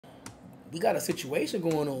we got a situation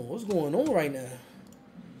going on. What's going on right now?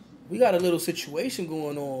 We got a little situation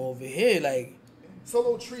going on over here. Like,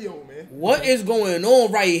 solo trio, man. What is going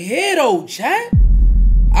on right here, though, chat?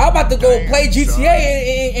 I'm about to go play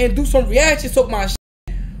GTA and do some reactions to my shit.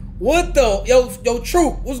 What the? Yo,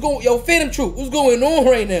 Troop. What's going? Yo, Fanum Troop. What's going on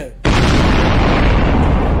right now?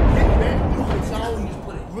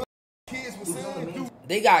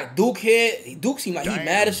 They got Duke here. Duke seem like he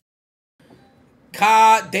mad as shit.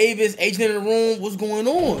 Kai, Davis, agent in the room. What's going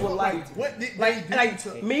on? What did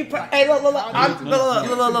me? Hey, look.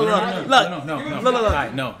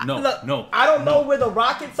 No. I don't know where the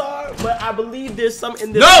Rockets are, but I believe there's some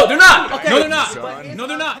in this. No, they're not. Okay. No, they're not. No,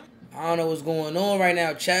 they're not. I don't know what's going on right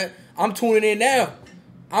now, chat. I'm tuning in now.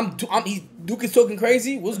 Duke is talking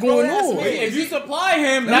crazy. What's going on? If you supply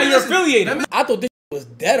him, now you're affiliated. I thought this was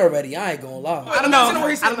dead already. I ain't gonna lie. I don't know. I don't know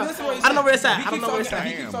where it's at. I don't know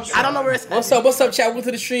where it's at. What's up, chat? Welcome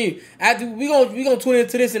to the stream. After we gonna tune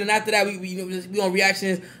into this, and then after that we on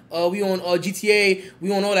reactions. We on GTA.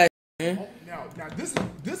 We on all that. Man. Now this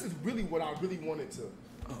is really what I really wanted to.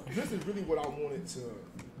 This is really what I wanted to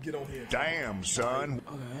get on here. Damn, son.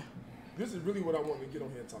 Okay. This is really what I wanted to get on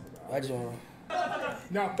here and talk about. I just want.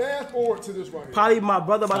 Now fast forward to this right here. Probably my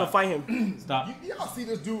brother about to fight him. Stop. Y'all see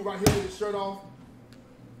this dude right here with his shirt off?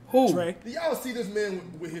 Who? Dre. Do y'all see this man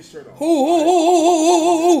with his shirt off?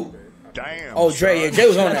 Who? Damn. Oh, Dre. Yeah, Jay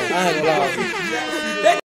was on that. I ain't gonna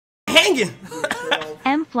lie. Hanging.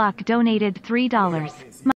 M-Flock donated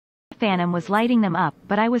 $3. My Fanum was lighting them up,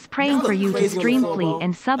 but I was praying for you to stream flee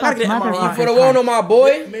and sub up mother You for the one on my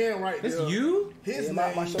boy? Man right there. It's you? His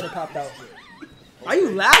My name. shoulder popped out. Why you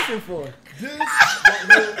laughing for? This right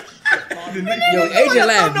here. Yo, AJ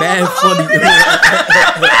laugh mad funny.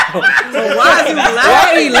 So why is he laughing?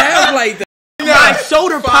 Why he laugh like that? My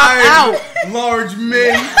shoulder popped out. Large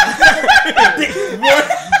men.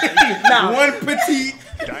 One petite.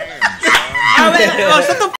 Damn, son.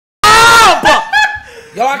 Shut the up!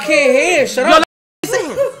 Yo, I can't hear. Shut up.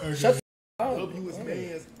 Shut the W's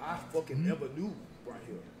man's I fucking never knew right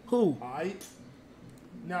here. Who? Alright?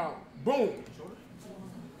 Now, boom.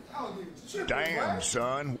 Damn,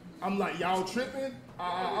 son. I'm like, y'all tripping? When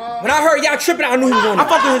I heard y'all tripping, I knew he was on I it.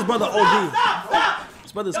 fuck with his brother OD.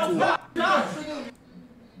 His brother's cool.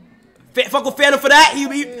 Fuck with Fanum for that.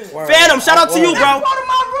 Fanum, shout out to you, bro.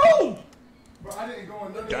 Bro, I didn't go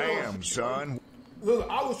in there. Damn, son. Look,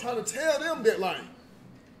 I was trying to tell them that, like.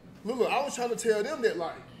 Look, I was trying to tell them that,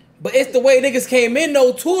 like. But it's the way niggas came in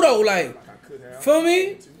though, too, though. Like, I could have. feel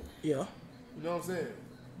me? Yeah. You know what I'm saying?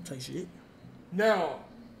 Take shit. Now,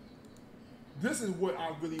 this is what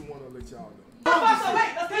I really want to let y'all know.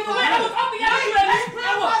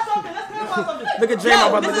 Look at Jay,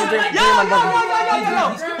 my brother.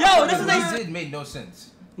 Yo, this is it made no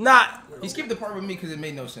sense. Nah. He skipped the part with me because it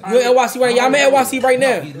made no sense. You in NYC right now? Y'all in NYC right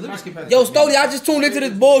now? He literally skipped past Yo, it. Stody, I just tuned into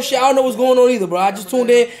this bullshit. I don't know what's going on either, bro. I just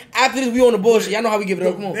tuned in. After this, we on the bullshit. Y'all know how we give it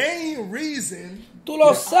up. Come The on. main reason Tu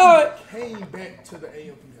lo sabes. I came back to the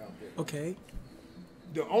AMP house. Okay.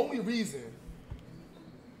 The only reason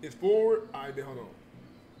is forward. All right, then hold on.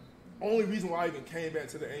 Only reason why I even came back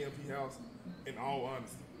to the AMP house, in all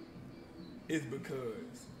honesty, is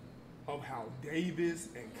because of how Davis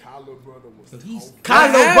and Kyler brother was talking.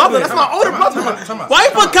 Kyler brother. That's my older brother. Why you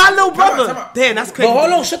put Kyler brother? Damn, that's crazy. But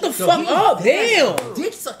hold on, shut the fuck up. Damn.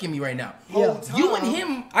 Dick sucking me right now. Yeah. You and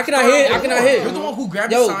him. I cannot hear. You're the one who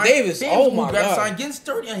grabbed Yo, the sign. Davis, Davis oh who my grabbed the God. sign, getting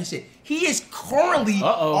sturdy on his shit. He is currently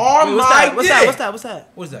Uh-oh. on What's my that? What's dick. that? What's that? What's that?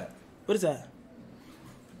 What is that? What is that?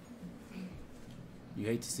 You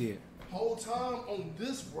hate to see it. Whole time on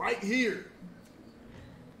this right here.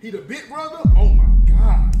 He the big brother? Oh my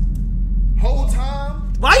God. Whole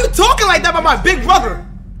time. Why you talking like that about my big brother?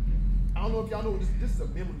 I don't know if y'all know this is a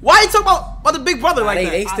memory. Why you talking about the big brother like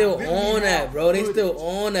They that? still literally on that, have bro. They footage still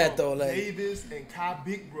on that, though. of Like, Davis and Kai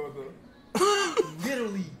Big Brother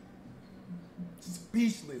literally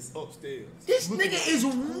speechless upstairs. This nigga is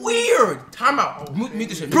weird. Time out. Mute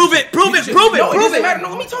this shit. Prove it, prove it, prove it, No, it prove doesn't it. matter. No,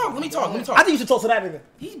 let me talk. I think you should talk to that nigga.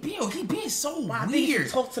 He being so I think you weird.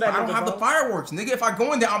 should talk to that I don't nigga, have the bro. fireworks, nigga. If I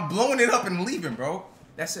go in there, I'm blowing it up and leaving, bro.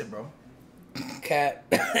 That's it, bro. cap.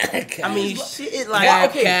 I mean, shit, like, Cap,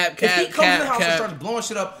 Okay, cap, if he cap, comes in the cap, house cap. and starts blowing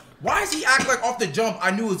shit up, why does he act like off the jump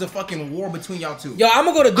I knew it was a fucking war between y'all two? Yo, I'm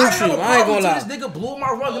gonna go to Duke I didn't Stream. have a I ain't problem gonna until lie. this nigga blew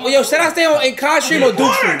my rug. Oh, yo, should I stay on in Kai Stream or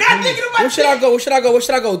Duke Stream? Where should I go? Where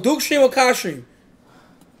should I go? Duke Stream or Kai Stream?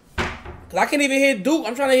 Cause I can't even hear Duke.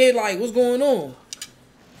 I'm trying to hear like what's going on.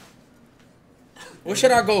 Where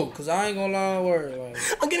should I go? Cause I ain't gonna lie, word. Like,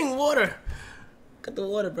 I'm getting water. Got the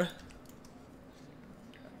water, bro.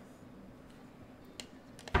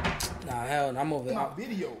 nah, hell, no, I'm over. My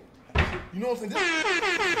video. You know what I'm saying?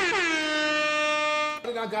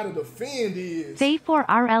 I gotta defend is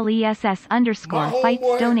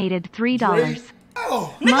Say4RLESS_fights donated $3.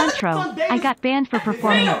 Oh, Montreux, I got banned for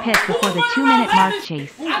performing a pit before the 2-minute mark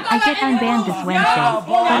chase. I get unbanned this Wednesday,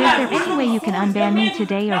 but is there any way you can unban me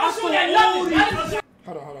today or? hold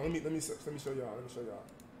on. Let me show y'all.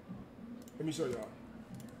 Let me show y'all.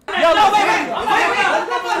 Yo, no, wait.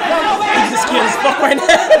 I'm just scared as fuck right now.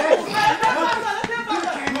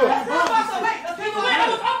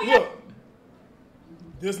 Look.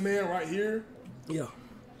 This man right here. Yeah.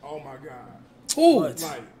 Oh my God. Who?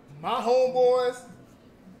 Like, my homeboys,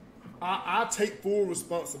 I take full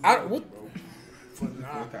responsibility, bro, for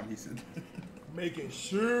not making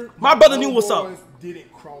sure My brother knew what's up. homeboys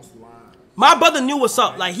didn't cross lines. My brother knew what's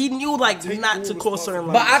up. Like he knew like not to cross certain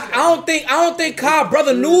lines. But I don't think Kyle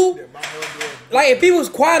brother knew. That my homeboys, Like if he was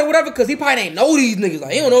quiet or whatever, because he probably ain't know these niggas.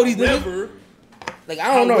 Like he don't know these niggas. Like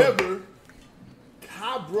I don't know. However,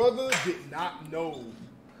 Kyle brother did not know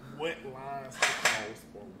what lines to cross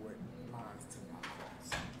or what lines to not cross.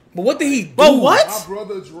 But what did he do? But what? My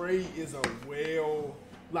brother Dre is a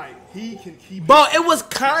he can keep. Bro, it was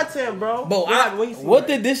content, bro. Bro, what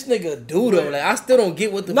did this nigga do though? Like I still don't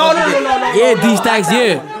get what the No. Yeah, D Stacks,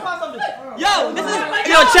 yeah. Yo,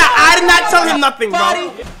 chat, I did not tell him nothing,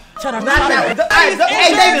 bro. Shut up.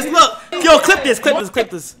 Hey, Davis, look. Yo, clip this.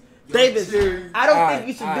 Davis, I don't think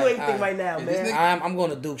you should do anything right now, man. I'm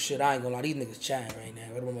gonna do shit. I ain't gonna lie. These niggas chatting right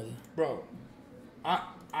now. What my mother? Bro,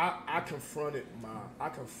 I confronted my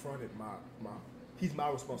he's my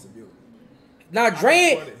responsibility. Now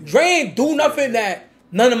Dre ain't do nothing that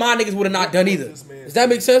none of my niggas would have not done either. Does that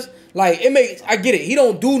make sense? Like it makes, I get it. He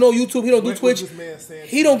don't do no YouTube. He don't do Twitch.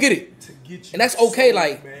 He don't get it, and that's okay.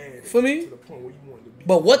 Like for me.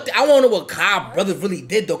 But what I want to know what Kyle brother really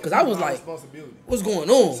did though, because I was like, what's going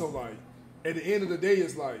on? So like, at the end of the day,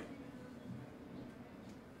 it's like,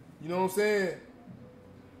 you know what I'm saying?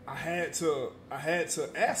 I had to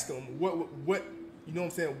ask him what you know what I'm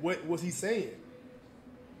saying? What was he saying?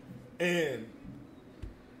 And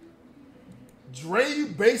Dre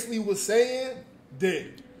basically was saying that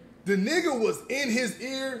the nigga was in his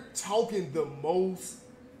ear talking the most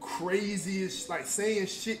craziest, like saying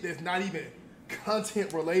shit that's not even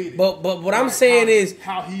content related. But what I'm saying is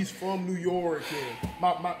how he's from New York and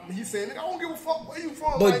he's saying, nigga, I don't give a fuck where you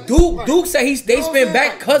from. But like, Duke said they spin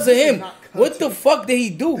back because of him. What the fuck did he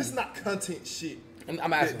do? This is not content shit.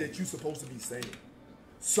 I'm asking that you supposed to be saying.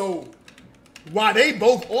 So while they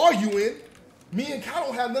both arguing, me and Kyle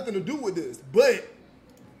don't have nothing to do with this. But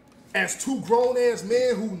as two grown ass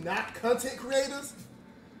men who not content creators,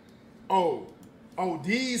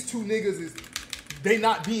 these two niggas they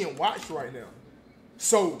not being watched right now.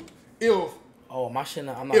 So if my shit,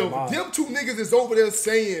 I'm not. If them two niggas is over there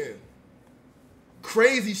saying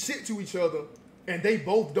crazy shit to each other, and they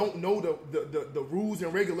both don't know the rules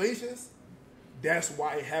and regulations, that's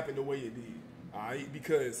why it happened the way it did. All right,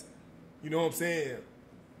 because you know what I'm saying.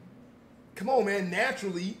 Come on, man.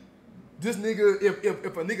 Naturally, this nigga,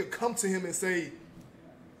 if a nigga come to him and say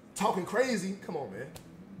talking crazy, come on, man.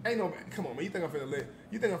 Come on, man. You think I'm finna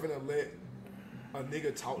let a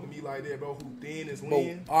nigga talk to me like that, bro, who thin as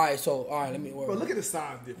wind? All right, let me work. Bro, look at the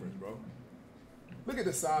size difference, bro. Look at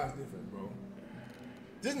the size difference, bro.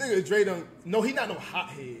 This nigga Dre he not no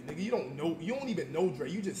hothead, nigga. You don't even know Dre.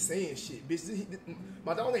 You just saying shit, bitch.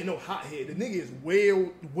 My dog ain't no hothead. The nigga is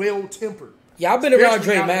well tempered. Yeah, I've been around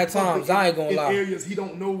Dre mad times. I ain't gonna lie. In areas he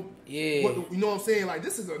don't know. Yeah. You know what I'm saying? Like,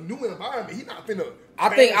 this is a new environment. He not finna. I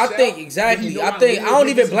think exactly. I don't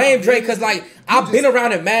even blame Dre because like I've been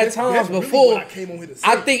around him mad times before. I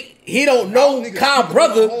think he don't know Kyle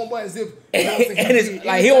brother, and it's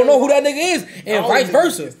like he don't know who that nigga is, and vice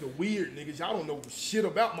versa. It's the weird niggas. Y'all don't know shit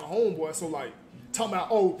about my homeboy. So like talking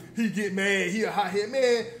about he get mad, he a hothead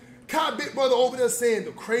man. Kyle big brother over there saying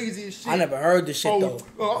the craziest shit. I never heard this shit though.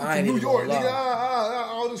 I'm from New York, nigga.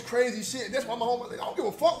 All this crazy shit. That's why my homeboy. I don't give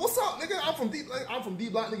a fuck. What's up, nigga? I'm from D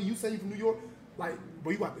Block, nigga. You say you from New York? Like,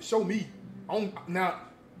 but you have to show me. I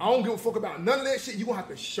don't give a fuck about none of that shit. You gonna have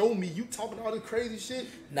to show me. You talking all this crazy shit.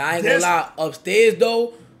 Nah, I ain't gonna lie. Upstairs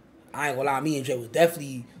though, I ain't gonna lie. Me and Dre was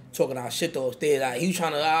definitely talking our shit though upstairs. Like he was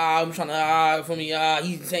trying to I'm trying to for me.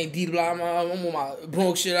 He's saying D Block. I'm on my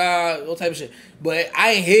Bronx shit. All type of shit. But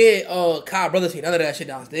I ain't hear Kyle brother say none of that shit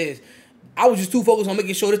downstairs. I was just too focused on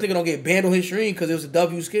making sure this nigga don't get banned on his stream because it was a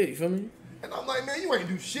W skit. You feel me? And I'm like, man, you ain't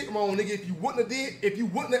do shit wrong, nigga. If you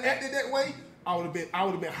wouldn't have acted that way, I would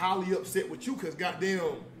have been highly upset with you because goddamn,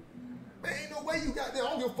 man, ain't no way you goddamn. I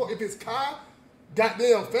don't give a fuck if it's Kyle.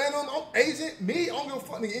 Goddamn, Fanum, I'm agent. Me, I don't give a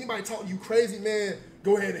fuck, nigga. Anybody talking you crazy, man,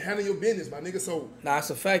 go ahead and handle your business, my nigga. So, Nah, it's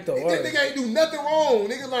a fact, though. that nigga ain't do nothing wrong,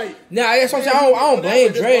 nigga. Like, nah, that's what I'm saying. I don't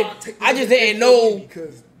blame Dre. I just didn't know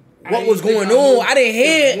what was going on. I didn't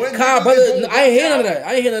hear Kyle brother. I ain't hear none of that.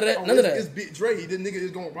 I ain't hear none of that. It's Big Dre. This nigga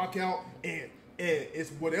is gonna rock out and it's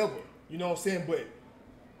whatever. You know what I'm saying? But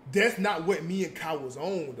that's not what me and Kyle was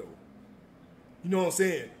on, though. You know what I'm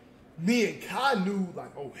saying? Me and Kai knew,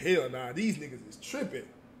 like, oh, hell nah, these niggas is tripping.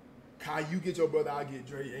 Kai, you get your brother, I get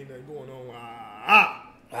Dre, ain't nothing going on.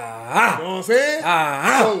 You know what I'm saying?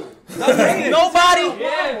 Nobody.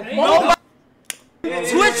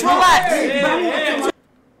 Switch, relax.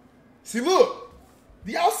 See, look.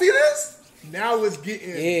 Do y'all see this? Now it's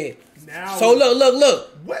getting. Yeah. Now so look.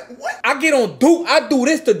 What? I get on Duke. I do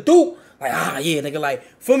this to Duke. Like, yeah, nigga, like,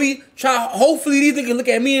 for me, hopefully these niggas look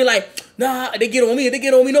at me and like, nah, they get on me.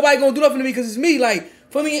 Nobody gonna do nothing to me because it's me. Like,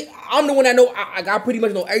 for me, I'm the one that know, I pretty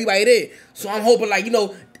much know everybody there. So I'm hoping, like, you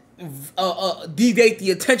know, deviate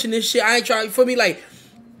the attention and shit. I ain't trying, for me, like,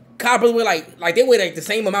 coppers were like they weigh like the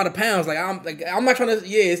same amount of pounds. I'm not trying to,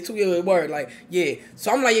 yeah, it's 2 year word. Like, yeah.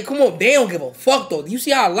 So I'm like, yeah, come on, they don't give a fuck though. You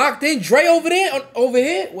see how locked in Dre over there, over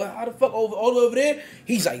here? Well, how the fuck all the way over there?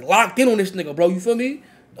 He's like locked in on this nigga, bro. You feel me?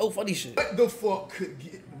 No funny shit. What the fuck could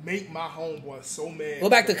make my homeboy so mad? Go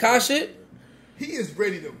back to Kai shit. He is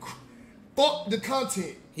ready to fuck the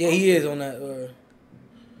content. Yeah, he is on that.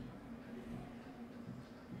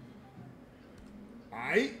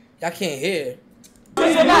 Alright? Y'all can't hear.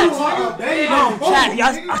 I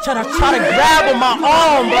try to grab on my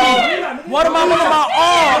arm, bro. What am I on my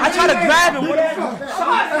arm? I try to grab him. What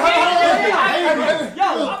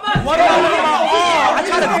am I on my arm? I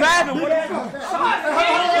try to grab him.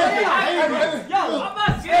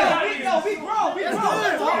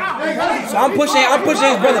 So I'm pushing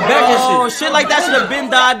his brother back and shit. Oh, shit like that should have been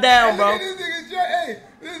died down, bro. This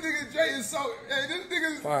nigga Dre is so. Hey, this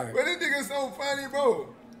nigga is so funny, bro.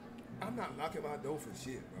 I'm not locking my door for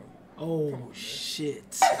shit, bro. Oh, shit.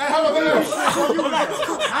 Hey, hold on.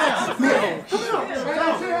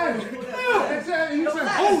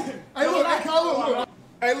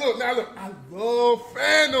 Hey, look. Now look. I love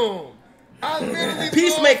Fanum. I literally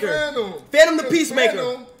Peacemaker. love Fanum. Fanum the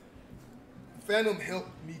Peacemaker. Fanum helped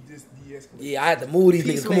me just de-escalate. Yeah, I had to move these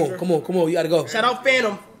niggas. Come on. You gotta go. Shout out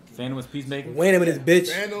Fanum. Fanum was peacemaker. Wait a minute, bitch.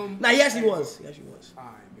 Fanum. Nah, he actually was. Alright,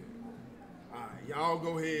 y'all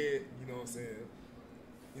go ahead. You know what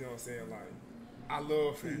I'm saying? Like, I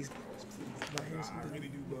love Fanum. I really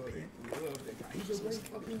do love that guy. He's a great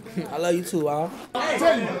fucking guy. I love you too, Al. What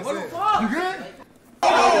the fuck? You good?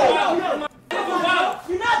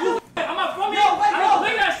 You're not doing it. I'm not from you. Yo,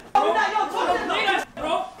 leave that shit, bro. Leave that shit,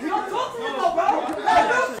 bro. You don't talk to him, bro.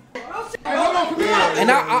 And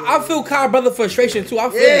I feel Kyle brother frustration too. I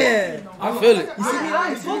feel it. I feel it. You see me? I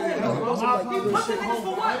ain't talking to him,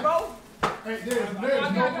 bro. There's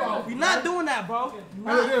no problem. You're not doing that, bro.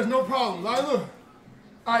 There's no problem. Like, look.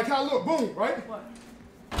 All right, Kyle, look. Boom, right?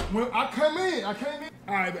 When I came in.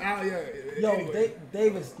 All right, Yo, anyway.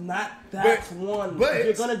 Davis, not that one. But if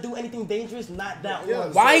you're gonna do anything dangerous, not that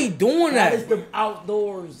one. Why he doing That that? is the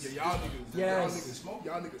outdoors. Yeah, y'all niggas. Yes. Y'all niggas smoke.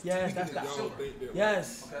 Y'all niggas. Yes, that's tweaking that. and y'all think they're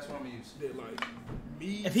Yes. That's what I'm gonna use. They're like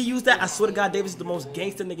me. If he used that, I swear to God, Davis is the most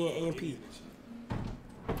gangster nigga in AMP.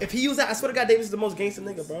 If he used that, I swear to God, Davis is the most gangster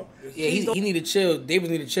nigga, bro. Yeah, he need to chill. Davis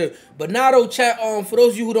need to chill. But now though, chat, for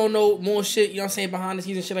those of you who don't know more shit, you know what I'm saying, behind the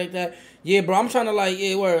scenes and shit like that. Yeah, bro, I'm trying to like,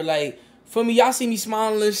 yeah, word, like, for me, y'all see me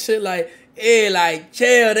smiling and shit, like, yeah, like,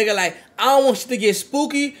 chill, nigga, like, I don't want shit to get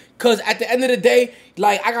spooky, cause at the end of the day,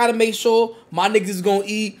 like, I gotta make sure my niggas is gonna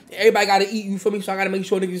eat. Everybody gotta eat, you feel me? So I gotta make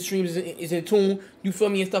sure niggas' streams is in tune, you feel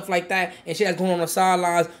me, and stuff like that. And shit that's going on the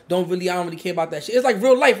sidelines, I don't really care about that shit. It's like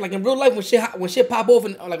real life. Like in real life, when shit pop off,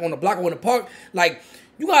 and like on the block or in the park, like,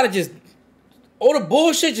 you gotta just, all the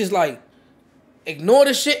bullshit, just like, ignore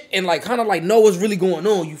the shit and like kind of like know what's really going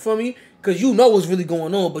on, you feel me? Cause you know what's really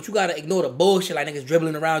going on, but you gotta ignore the bullshit, like niggas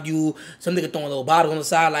dribbling around you, some nigga throwing a little bottle on the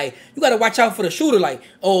side, like, you gotta watch out for the shooter, like,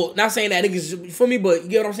 oh, not saying that niggas, you feel me, but you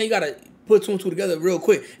get what I'm saying, you gotta put two and two together real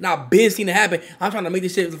quick. Now, been seen it happen, I'm trying to make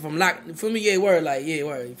this shit from not, you feel me, yeah, word, like, yeah,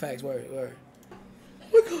 word, facts, word. Oh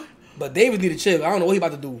my God. But Davis need to chill, I don't know what he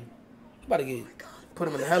about to do. He about to get, put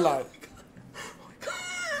him in the headlock.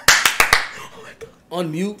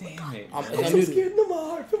 Unmute. Damn it. I'm scared. No,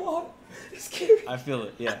 my heart. It's scary. I feel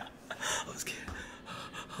it, yeah. I'm scared.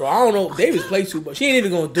 Bro, I don't know. Davis play too, but she ain't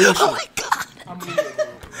even gonna do shit. Oh my God. Oh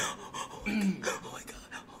my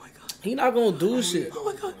God. He not gonna do shit. Oh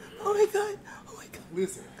my God. Oh my God. Oh my God.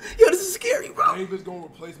 Listen. Yo, this is scary, bro. Davis gonna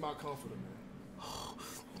replace my comforter, man.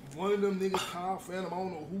 One of them niggas, Kyle Fanum, I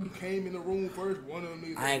don't know who came in the room first. One of them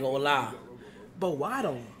niggas. I ain't gonna lie. But why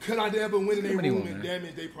though? Could I never win in their room and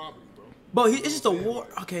damage their property, bro? But it's just a war.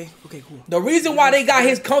 Okay, cool. The reason why they got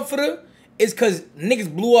his comforter is because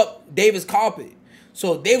niggas blew up Davis' carpet.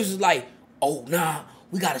 So Davis was like, oh, nah,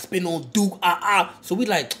 we got to spin on Duke, So we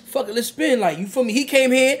like, fuck it, let's spin. Like, you feel me? He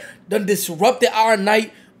came here, done disrupted our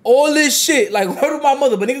night, all this shit. Like, word of my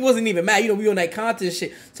mother, but niggas wasn't even mad. You know, we on that content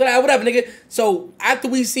shit. So, like, whatever, nigga. So, after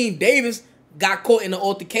we seen Davis got caught in the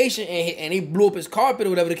altercation and they blew up his carpet or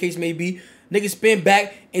whatever the case may be, niggas spin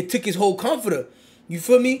back and took his whole comforter. You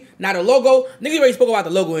feel me? Now the logo, niggas already spoke about the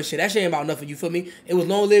logo and shit. That shit ain't about nothing, you feel me? It was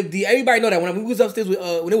Long Live D. Everybody know that when we was upstairs with,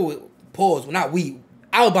 when it was, pause, well, not we.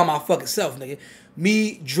 I was by my fucking self, nigga.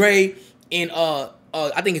 Me, Dre, and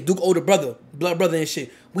I think it's Duke older brother, blood brother and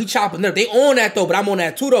shit. We chopping up. They on that though, but I'm on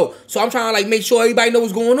that too though. So I'm trying to like make sure everybody know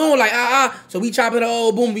what's going on. Like So we chopping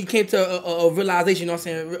it. Boom. We came to a realization. You know what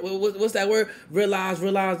I'm saying? What's that word? Realize.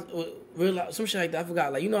 Some shit like that. I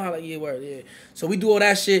forgot. Like you know how like word. Yeah. So we do all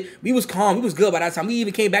that shit. We was calm. We was good by that time. We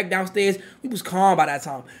even came back downstairs. We was calm by that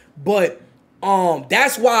time. But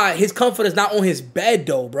that's why his comfort is not on his bed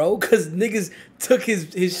though, bro. Cause niggas took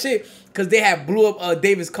his shit. Cause they had blew up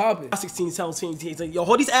Davis' carpet. 16, 17, like, yo,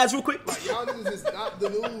 hold these ads real quick. Like, y'all niggas is not the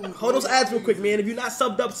news. Hold those ads real quick, man. If you're not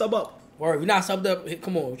subbed up, sub up. Word, if you're not subbed up,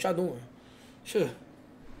 come on, what y'all doing? Sure.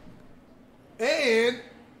 And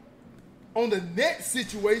on the net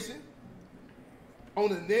situation,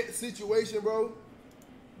 bro,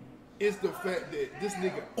 it's the fact that this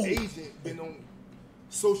nigga agent been on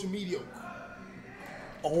social media.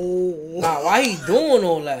 Oh. Nah, why he doing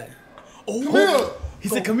all that? Oh. Come here. He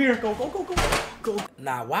said, come here. Go.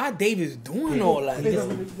 Nah, why Davis doing all that?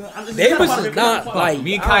 Davis Davis is not like...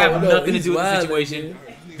 Me and Kai have nothing to he's do with the wild, situation. man.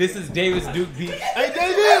 This is Davis Duke beat. Hey,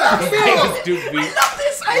 David! Davis Duke beat.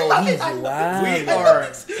 I love He's this. wild. We are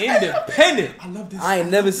independent. I love this. I ain't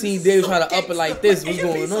never seen Davis try to up it like this. What's AMP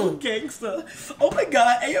going so on? gangster. Oh my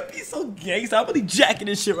god, AMP so gangster. I'm really jacking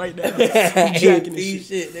this shit right now. I'm Jacking jacking this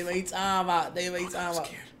shit. shit. They make time out.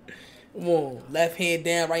 Come on. Left hand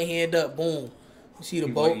down, right hand up. Boom. You see the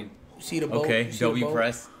Keep boat? waiting. You see the boat? Okay, You see the W boat?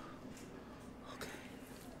 press. Okay,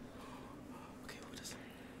 what is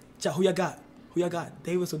it? Who y'all got?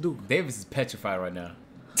 Davis or Duke? Davis is petrified right now.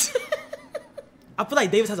 I feel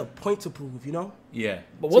like Davis has a point to prove, you know? Yeah.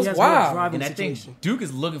 But So he what's has more wild? driving And I think situation. Duke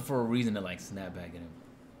is looking for a reason to like snap back at him.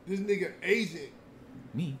 This nigga agent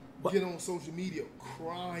Me? get on social media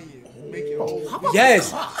crying, making whole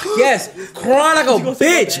Yes. Crying like a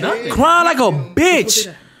bitch. Crying like a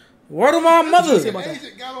bitch. Word of my mother.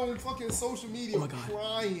 Agent got on fucking social media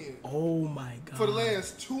crying Oh my god. for the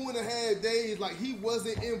last 2.5 days. Like he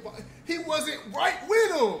wasn't right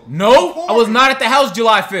with him. No, I was not at the house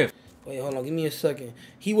July 5th. Wait, hold on. Give me a second.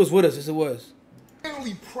 He was with us. Yes, it was.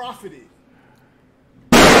 Only profited.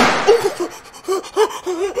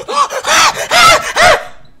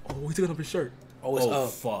 Oh, he took it off his shirt. Oh, it's Oh, up.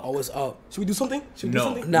 fuck. Oh, it's up. Should we do something? Should we do No.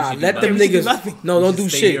 something? Nah, should do let them nothing. We should do niggas. nothing. No, We don't should do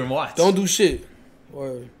stay shit. here and watch. Don't do shit.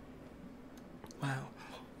 Word. Wow.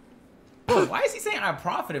 Bro, why is he saying I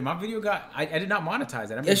profited? My video got. I did not monetize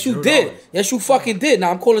it. I made Yes, you $0. did. Yes, you fucking did. Now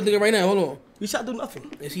I'm calling the nigga right now. Hold on. We shall do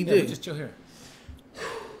nothing. Yes, he Yeah, we did. just chill here.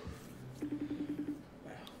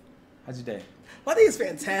 How's your day? My thing is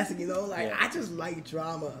fantastic, you know? Like, Yeah. I just like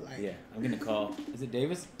drama. Like, Yeah, I'm getting a call. Is it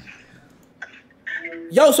Davis?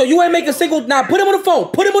 Yo, so you ain't make a single. Nah, put him on the phone.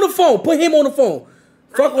 Put him on the phone. Put him on the phone.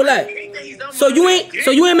 Fuck with that. So you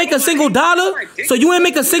ain't make a single dollar. So you ain't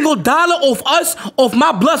make a single dollar off us, off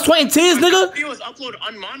my blood, sweat, and tears, nigga. Videos upload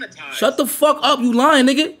unmonetized. Shut the fuck up, you lying,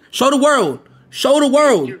 nigga. Show the world. Show the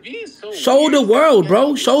world. You're being so Show weird. the world,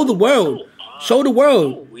 bro. Show the world. Show the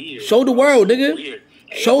world. Show the world, nigga. Weird.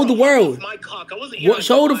 Show the world. My cock. I wasn't here What?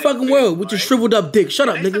 Show the until fucking 5:30, world with your right? shriveled up dick. Shut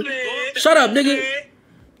up, nigga. Shut up, nigga.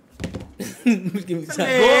 Give me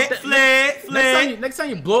time. Next time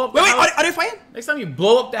you blow up. Wait, the house, are they fighting? Next time you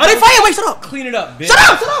blow up that. Are they house, fighting? Wait, shut up. Clean it up, bitch.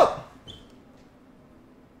 Shut up.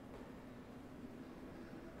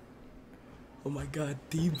 Oh my god,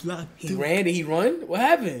 D Block. He ran. Did he run? What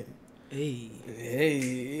happened? Hey.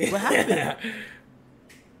 Hey. What happened?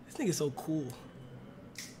 This nigga's so cool.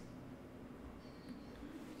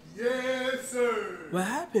 Yes, sir. What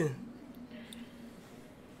happened?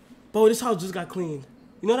 Bro, this house just got cleaned.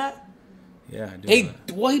 You know that? Yeah, I do. Hey,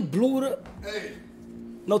 boy, he blew it up. Hey,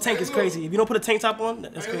 No tank is crazy. If you don't put a tank top on,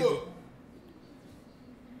 that's hey, crazy. look.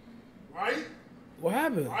 Right? What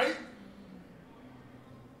happened? Right?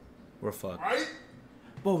 We're fucked. Right?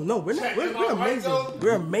 Bro, no, we're not. Check, We're am I right, amazing. though?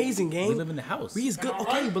 We're amazing, gang. We live in the house. We is good, Am I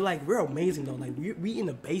okay, right? but like we're amazing though. Like we in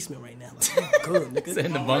the basement right now. Like we're good, It's in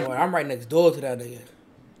nigga. the Boy, bunker. I'm right next door to that nigga.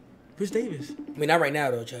 Chris Davis. I mean, not right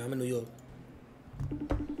now though, child. I'm in New York.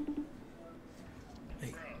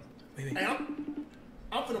 Wait, Hey,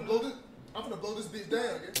 I'm finna blow this. I'm finna blow this bitch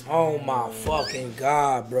down. Yeah? Oh my fucking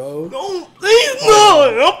god, bro. Don't, please,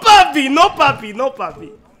 no. No, papi. No, papi. No,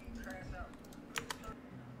 papi.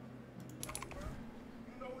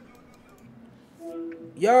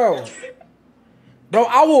 Yo. Bro,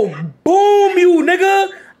 I will boom you,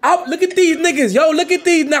 nigga. Look at these niggas. Yo, look at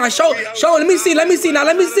these. Nah, show. Let me see. Let me see. Now,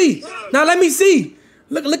 let me see. Now, let me see.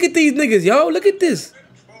 Look at these niggas, yo. Look at this.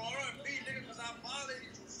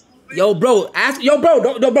 Yo, bro.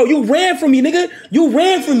 Bro, you ran from me, nigga. You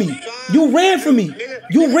ran from me. You ran from me.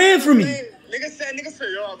 You ran from me. Nigga said,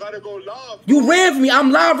 yo, I gotta go live. You ran from me.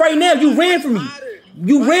 I'm live right now. You ran from me.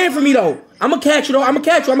 You ran from me, though. I'ma catch you, though. I'ma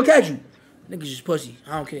catch you. Niggas just pussy.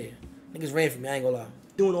 I don't care. Niggas ran from me. I ain't gonna lie.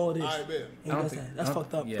 Doing all this. I bet. That's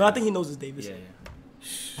fucked up. Yeah. But I think he knows it's Davis.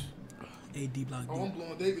 Yeah. AD block. Oh, I'm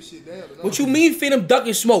blowing David shit down. What you mean, Fanum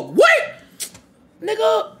ducking smoke? What?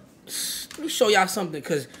 Nigga, let me show y'all something,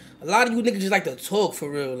 because a lot of you niggas just like to talk for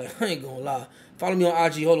real. Like, I ain't gonna lie. Follow me on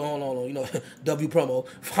IG. Hold on. You know, W promo.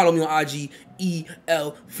 Follow me on IG,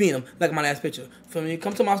 EL Fanum. Like my last picture. Feel me?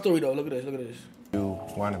 Come to my story, though. Look at this. You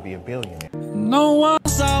want to be a billionaire. No one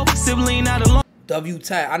saw sibling out alone. W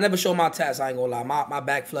tat. I never show my tats, I ain't gonna lie. My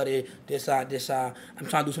back flooded, this side. I'm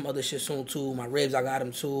trying to do some other shit soon too. My ribs, I got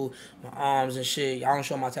them too. My arms and shit. I don't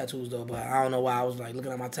show my tattoos though, but I don't know why I was like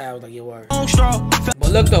looking at my tat, I was like, yeah, word. But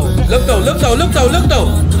look though.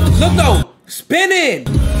 Spinning.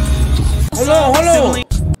 Hold on.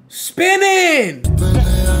 Spinning.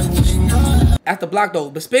 At the block though,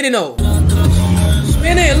 but spinning though.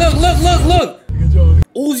 Spinning, look.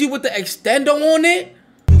 Uzi with the extendo on it.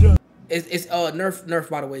 It's Nerf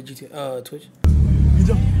by the way, Twitch.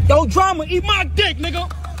 Yo, drama, eat my dick,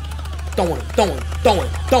 nigga. Throwing.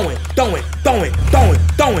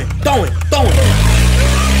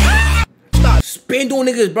 Spin doing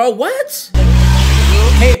niggas, bro. What?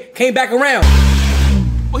 Came back around.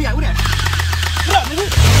 Oh yeah, what up,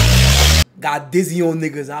 nigga? Got dizzy on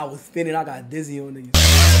niggas. I was spinning. I got dizzy on niggas.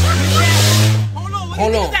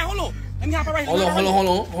 Hold on. Let me hop right here.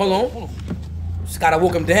 Hold on. Just gotta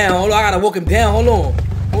walk him down. Hold on, I gotta walk him down. Hold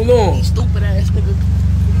on. Stupid ass nigga.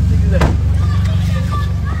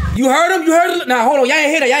 You heard him? Nah, hold on. Y'all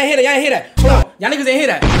ain't hear that. Hold on. Y'all niggas ain't hear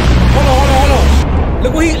that. Hold on.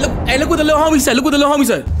 Look what the little homie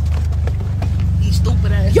said. He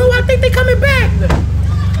stupid ass. Yo, I think they coming back.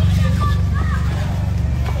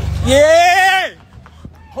 Yeah.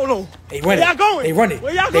 Hold on. They running. Where y'all going? They running.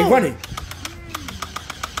 Where y'all They going? running.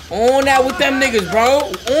 On that with them niggas, bro.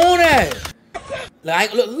 On that.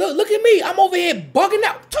 Like, look at me. I'm over here bugging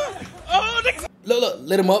out. Oh, niggas. Look,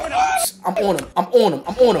 lit him up. I'm on him.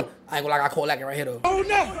 I ain't gonna lie, I call that right here though. Oh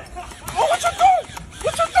no. Oh, what you doing?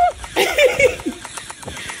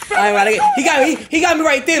 I ain't gonna lie, he got me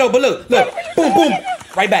right there though, but look. Boom.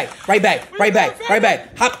 Right back.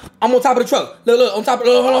 Hop. I'm on top of the truck. Look, on top of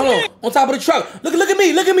hold on. On top of the truck. Look at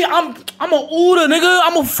me. I'm a Uda, nigga.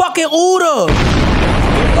 I'm a fucking Uda.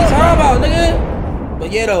 What's about, nigga?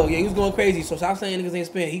 But yeah, he was going crazy. So stop saying niggas ain't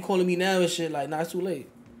spin. He calling me now and shit. Like, nah, it's too late.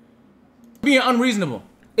 Being unreasonable.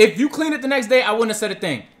 If you cleaned it the next day, I wouldn't have said a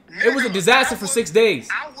thing. It was a disaster for 6 days.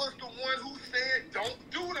 I was the one who said don't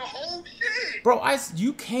do the whole shit. Bro,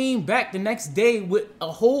 you came back the next day with a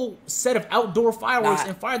whole set of outdoor fireworks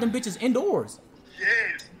and fired them bitches indoors.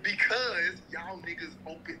 Yes, because y'all niggas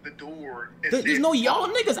opened the door. There's no y'all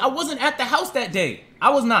niggas. I wasn't at the house that day. I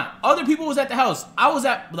was not. Other people was at the house. I was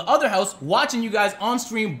at the other house watching you guys on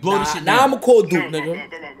stream blow the shit down. Now I'm a cold dude, nigga.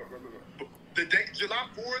 The day, July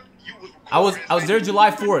 4th, you was recording. I was there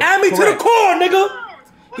July 4th. Add me to the core, nigga.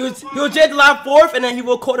 He was there July 4th, and then he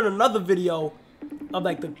recorded another video of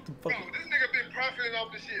like the fucking. Bro, this nigga been profiting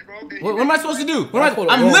off the shit, bro. What am I supposed to do?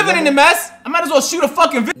 I'm living in the mess. I might as well shoot a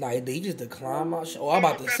fucking video. Nah, he just declined my shit. Oh, I'm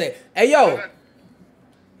about to say. Hey, yo.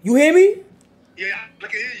 You hear me? Yeah, I can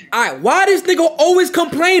hear you. Alright, why this nigga always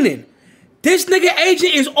complaining? This nigga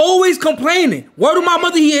agent is always complaining. Word to my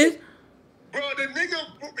mother he is. Bro, the nigga,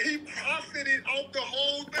 he profited off the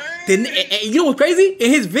whole thing. And you know what's crazy? In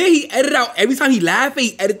his vid, he edited out, every time he laughed,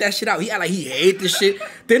 he edit that shit out. He act like he hate this shit.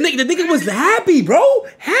 The nigga was happy, bro.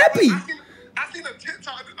 Happy. I seen a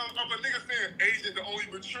TikTok of a nigga saying agent the only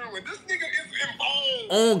mature one. This nigga is involved.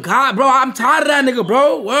 Oh, God, bro. I'm tired of that nigga,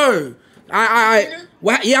 bro. Word.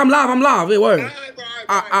 Yeah, I'm live. Wait, word. Word.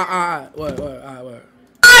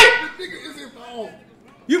 This nigga is involved.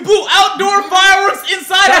 You blew outdoor fireworks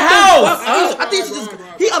inside the house. I think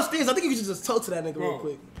he upstairs. I think you should just talk to that nigga real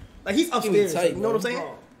quick. Like he's upstairs. tight, you know what I'm saying?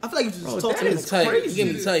 Bro. I feel like you should just talk to That him. is tight. You get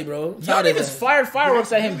me tight, bro. Y'all niggas fired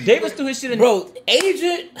fireworks at him. Davis threw his shit in. Bro,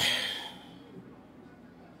 agent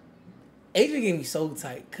gave me so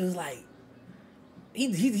tight. Cause like,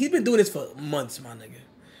 he's been doing this for months, my nigga.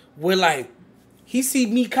 Where like he see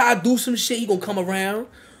me Kai do some shit, he gonna come around.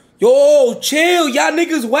 Yo, chill, y'all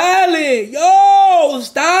niggas wildin'. Yo,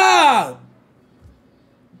 stop.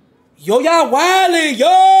 Yo, y'all wildin'.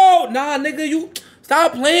 Yo, nah, nigga, you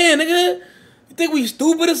stop playing, nigga. You think we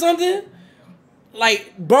stupid or something?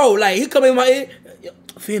 Like, bro, like he come in my ear,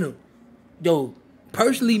 Fanum. Yo,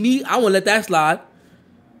 personally, me, I won't let that slide.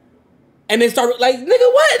 And then start like, nigga,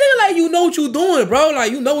 what? Nigga, like, you know what you doing, bro.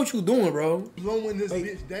 Like, you know what you doing, bro. Blowing this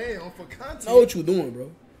bitch down for content. Know what you doing,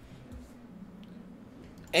 bro.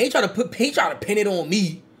 And he try to pin it on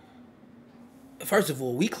me. First of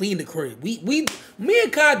all, we cleaned the crib. Me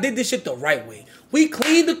and Kai did this shit the right way. We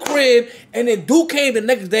cleaned the crib, and then Duke came the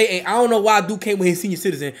next day, and I don't know why Duke came with his senior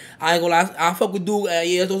citizen. I ain't gonna lie, I fuck with Duke,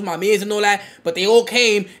 yeah, those my mans and all that, but they all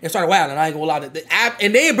came and started wilding. I ain't gonna lie, and they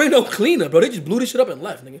didn't bring no cleaner, bro. They just blew this shit up and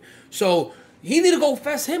left, nigga. So he need to go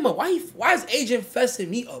fess him up. Why is Agent fessing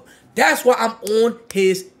me up? That's why I'm on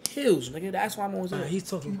his heels, nigga. That's why I'm on his heels. He's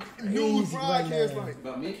talking News crazy right broadcast now. like,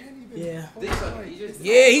 About me? Yeah.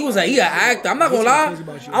 Yeah, he was like, he an actor. I'm not gonna lie.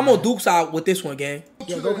 I'm on Duke's side with this one, gang.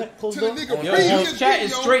 Yeah, go ahead, close the door. Yo, chat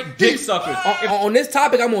is straight dick suckers. On this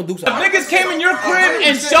topic, I'm on Duke's If side. niggas came in your crib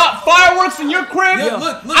and shot fireworks in your crib,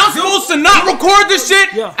 look, I'm supposed to not record this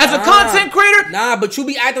shit as a content creator? Nah, but you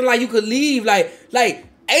be acting like you could leave. Like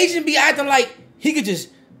Agent be acting like he could just,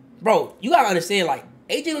 bro, you gotta understand, like,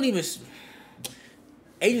 Agent don't even,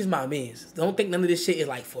 Agent's my mans. Don't think none of this shit is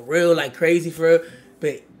like for real, like crazy for real.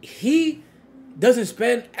 But he doesn't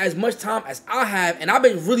spend as much time as I have, and I've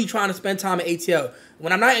been really trying to spend time at ATL.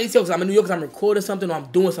 When I'm not at ATL because I'm in New York, because I'm recording something or I'm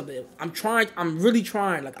doing something. I'm really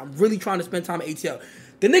trying to spend time at ATL.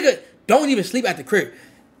 The nigga don't even sleep at the crib.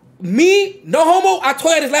 Me, no homo, I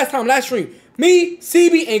told you this last stream. Me,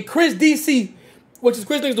 CB, and Chris DC, which is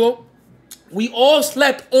Chris next door, we all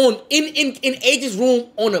slept in Agent's room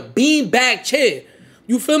on a beanbag chair.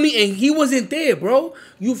 You feel me? And he wasn't there, bro.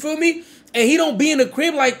 You feel me? And he don't be in the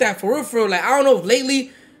crib like that, for real. Like, I don't know if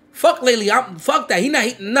lately, fuck that.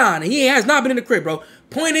 He has not been in the crib, bro.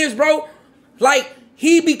 Point is, bro, like,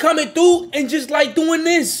 he be coming through and just, like, doing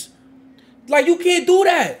this. Like, you can't do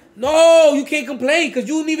that. No, you can't complain, because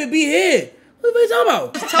you didn't even be here. What are you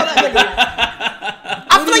talking about? Tell that nigga.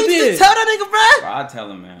 I feel like you just tell that nigga, bro. I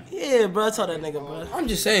tell him, man. Yeah, bro, tell that nigga, bro. I'm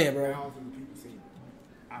just saying, bro.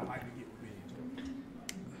 I like to get revenge,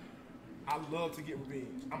 bro. I love to get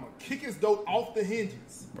revenge. I'm gonna kick his dough off the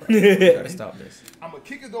hinges. You gotta stop this. I'm gonna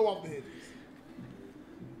kick his dough off the hinges.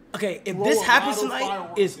 Okay, if Blow this a happens lot of tonight,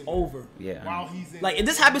 fireworks it's in there. over. Yeah. While he's in Like, if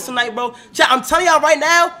this happens tonight, bro, chat, I'm telling y'all right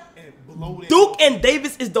now, Duke and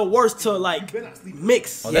Davis is the worst to, like,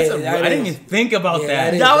 mix. Oh, that's Yeah, I didn't even think about Yeah, that.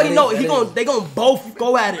 that is- Y'all already know they gonna both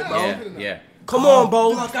go at it, bro. Yeah. Come on,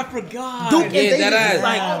 bro. Fuck, I forgot. Duke and Yeah, Davis that is ass.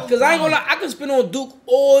 like, Because I ain't gonna lie, I can spin on Duke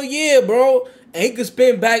all year, bro. And he can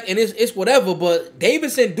spin back and it's whatever. But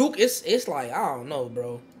Davis and Duke, it's like, I don't know,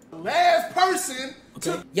 bro. Last person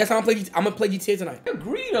to Yes, I'm gonna play GTA tonight. I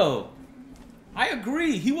agree, though. I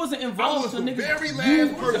agree. He wasn't I involved. was So the niggas, very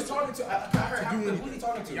last Who's person. talking to? I heard half of them. Who he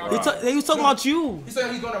talking to? they was talking about you. He said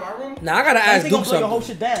he's going to my room? Now I gotta I ask think I'm Duke gonna your whole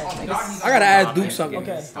something. shit down. Oh, God, he's I gotta ask Duke man. something.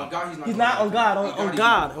 Okay. Oh, God, he's not. He's not on God,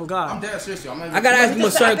 on God. I'm dead serious, yo. I'm not even- I gotta ask him a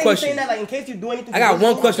Just- I certain think he's saying question. that, like, in case you do anything. I to got his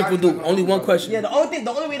one room. question for Duke. Only one question. Yeah, the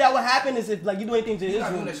only way that would happen is if, like, you do anything to He's his not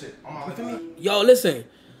doing room. that shit. On my life. Yo, listen.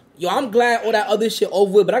 Yo, I'm glad all that other shit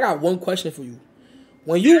over with, but I got one question for you.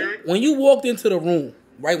 When you walked into the room,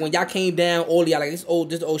 right, when y'all came down, all y'all like this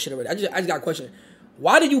old shit already. I just got a question.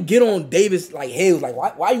 Why did you get on Davis like heels? Like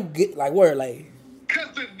why you get like where like? Cause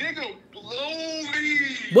the nigga blew me.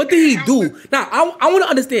 What did he do? Now I want to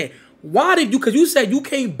understand. Why did you? Because you said you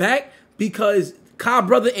came back because Kai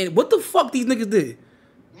brother and what the fuck these niggas did?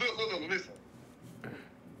 Look, listen.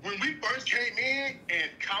 When we first came in and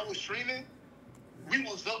Kai was streaming, we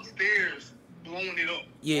was upstairs blowing it up.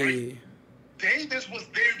 Yeah, right? yeah. Davis was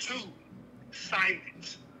there too.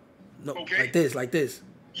 Silence. No, Okay. like this.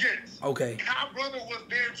 Yes. Okay. Kai brother was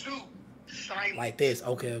there too. Silence. Like this.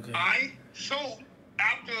 Okay. Alright? So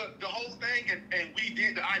after the whole thing and we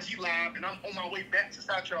did the IG live and I'm on my way back to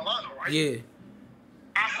South Carolina, right? Yeah.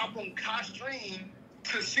 I hop on Kai stream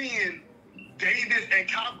to seeing Davis and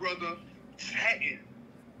Kai brother chatting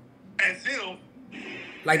as if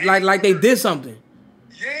Like they did something.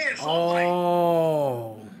 yeah, so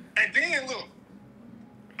Oh. like, and then look,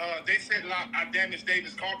 they said that I damaged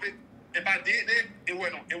Davis' carpet. If I did that, it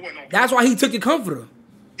wasn't on. That's why he took your comforter.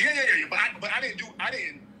 Yeah. But I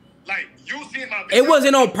didn't like you seeing my video. It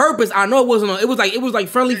wasn't on purpose. I know it wasn't on. It was like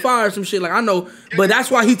friendly fire or some shit. Like I know, but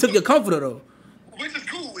that's why he took your comforter though. Which is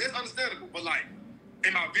cool. It's understandable. But like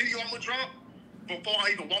in my video I'm gonna drop, before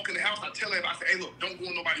I even walk in the house, I tell everybody, I say, hey, look, don't go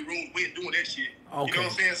in nobody's room. We ain't doing that shit. Okay. You know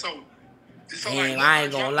what I'm saying? So Man, I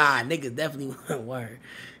ain't gonna lie, niggas definitely word.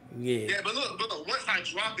 Yeah. Yeah, but look, once I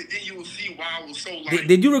drop it, then you will see why I was so like.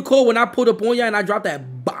 Did you record when I pulled up on y'all and I dropped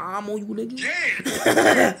that bomb on you, niggas?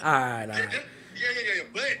 Yeah. Alright.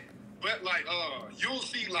 Yeah. But like, you'll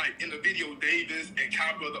see like in the video, Davis and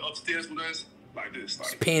Kyle brother upstairs with us, like this,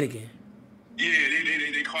 like panicking. Yeah,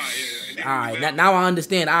 they quiet. Yeah. Alright, now I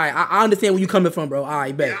understand. Alright, I understand where you coming from, bro.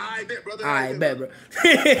 Alright, bet. Yeah, I bet, brother. Alright, bet, bro.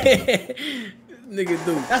 Nigga,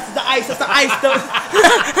 dude. That's the ice. That's the ice, though.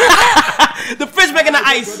 The fridge making the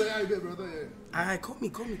ice. Alright, call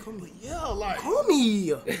me. Yeah, like. Call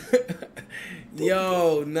me.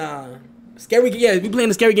 Yo, nah. Scary, yeah, we playing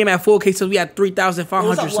the scary game at 4K, so we had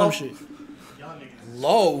 3,500 some shit.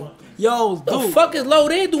 Low. Yo, the dude. fuck is Low?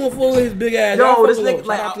 They ain't doing for his big ass. Yo, this nigga,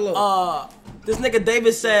 like, this nigga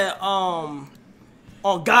David said, on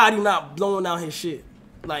God, he not blowing out his shit.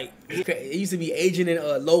 Like, it used to be Agent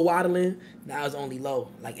and Low waddling. Now it's only Low.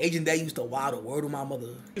 Like Agent that used to waddle. Word of my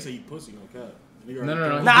mother. He said you pussy, no cap. No.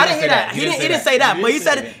 Nah, I didn't hear that. He didn't say that. But he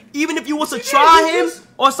said even if you was to try him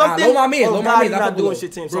or something, Low my man. oh Low God, my he's man. not doing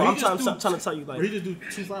shit to him. So Bro, I'm trying to tell you, like, bro, he just do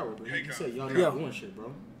 2 flowers, bro. He said y'all not doing shit,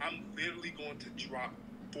 bro. I'm literally going to drop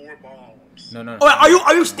 4 bombs. No. Oh,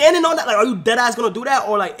 are you standing on that? Like, are you dead ass gonna do that,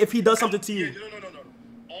 or like if he does something to you? Yeah, no.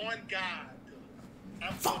 On God,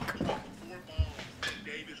 I'm going to drop 4 bombs in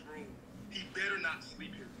David's room. He better not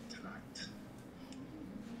sleep here tonight.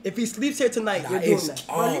 If he sleeps here tonight, you're doing that.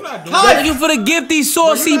 Bro, you not doing Thank you for the gift, these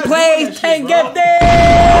saucy plays. Thank gift.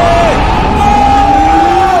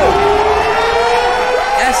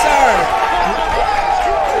 Yes, sir.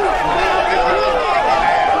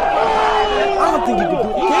 I don't think you can do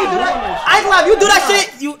that. Can you do that? I ain't gonna lie, you do that shit,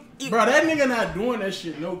 you Bro, that nigga not doing that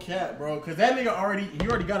shit, no cap, bro. Cause that nigga already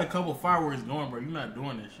got a couple fireworks going, bro. You not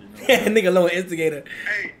doing that shit, no. Nigga Low instigator.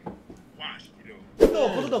 Hey, watch,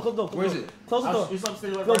 Close the door. Where is it? Close the door. It's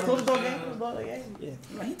upstairs right Close now. the door, gang. Close the door, gang.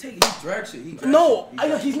 Yeah. He drag shit. No,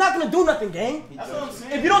 he's not gonna do nothing, gang. That's what I'm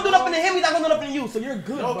saying. If you don't do nothing to him, he's not gonna do nothing to you. So you're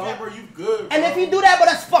good, No bro. cap, bro, you good, bro. And if he do that, but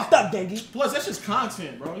that's fucked up, gangy. Plus, that's just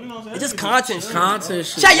content, bro. You know what I'm saying? It's just content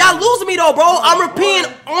shit. Chat, y'all losing me though, bro. I'm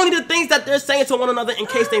repeating only the things that they're saying to one another in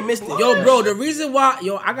case they missed it. Yo, bro, the reason why,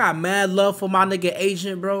 I got mad love for my nigga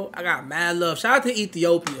Agent, bro. I got mad love. Shout out to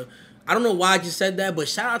Ethiopia. I don't know why I just said that, but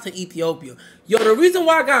shout out to Ethiopia. Yo, the reason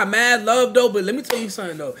why I got mad love, though, but let me tell you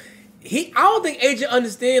something, though. I don't think Agent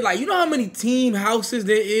understand, like, you know how many team houses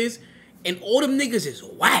there is? And all them niggas is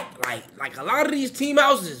whack. Like a lot of these team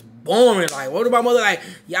houses is boring. Like, what about mother? Like,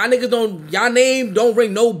 y'all name don't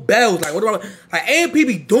ring no bells. Like, what about, like, AMP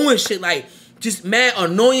be doing shit, like, just mad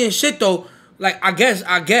annoying shit, though. Like, I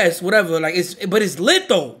guess, whatever. Like, but it's lit,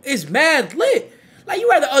 though. It's mad lit. Like, you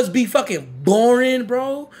rather us be fucking boring,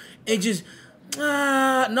 bro, and just,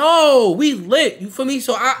 no, we lit. You feel me?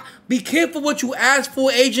 So, be careful what you ask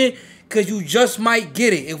for, Agent, because you just might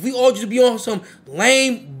get it. If we all just be on some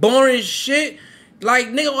lame, boring shit, like,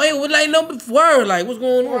 nigga, hey, what, like, no word, like, what's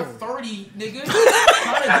going on? 30, nigga.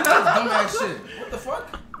 Trying to do this dumbass shit. What the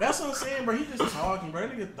fuck? That's what I'm saying, bro. He just talking, bro.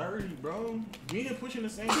 That nigga 30, bro. Me and pushing the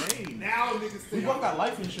same age. Now niggas We both got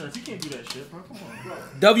life insurance. You can't do that shit, bro. Come on, bro.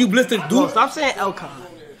 W Blister Bro, do. stop saying Elcon.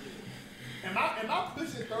 Am I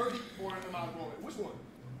pushing 30 or am I going? Which one?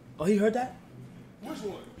 Oh, he heard that? Which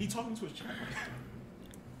one? He talking to his chat.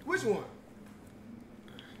 Which one?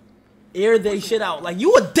 Air they shit out. Like,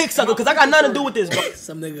 you a dick sucker, because I got nothing to do with this, bro.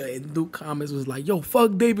 Some nigga in Duke comments was like, yo,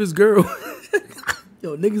 fuck Davis girl.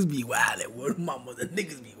 Yo, niggas be wildin'. Word of my mother,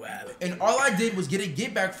 niggas be wildin'. And all I did was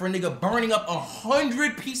get back for a nigga burning up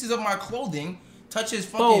 100 pieces of my clothing. Touch his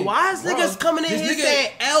fucking. Bro, why is niggas coming in here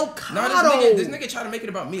saying El Cado? This nigga trying to make it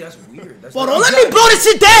about me. That's weird. That's Bro, don't let me blow this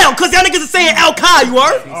shit down, because y'all niggas are saying El Kai, you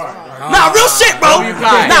heard? Nah, real shit, bro.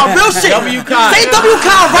 Nah, real shit. W Kai. Say W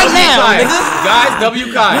Kai right now, nigga. Guys,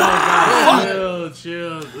 W Kai.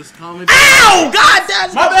 Chill. It's comedy. Ow! God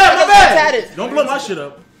damn. My bad. Don't blow my shit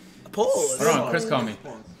up. Pause. Hold on, Chris called me.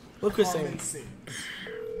 What Chris saying?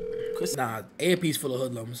 Nah, AMP's full of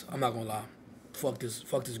hoodlums. I'm not gonna lie. Fuck this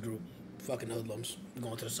group. Fucking hoodlums.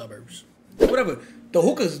 Going to the suburbs. Whatever. The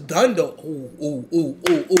hookah's done though. Ooh.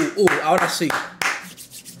 All I see.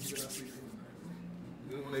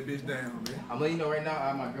 That bitch down, man. I'm letting you know right now. I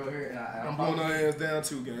have my girl here, and I'm blowing her ass down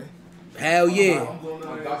too, gang. Hell yeah. I'm blowing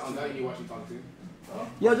her ass. I'm letting you watch you talk to.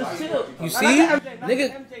 Yo, just chill. You see?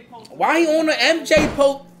 Nigga, why he on the MJ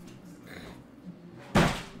post?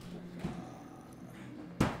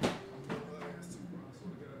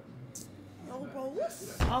 Yo, bro,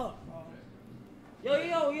 what's up? Yo. We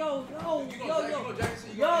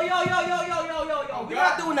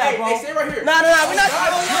not doing that, bro. Hey, stay right here. Nah, we're not.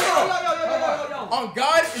 Yo. On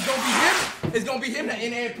God, it's gonna be him. It's gonna be him that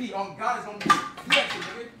NAMP. On God, it's gonna be him. Do that shit,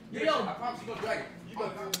 nigga. Yeah, I promise you gonna drag it.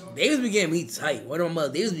 Davis be getting me tight. What am I?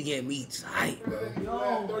 Davis be getting me tight,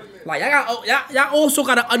 bro. Like y'all also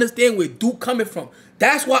gotta understand where Duke coming from.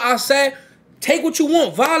 That's why I said, take what you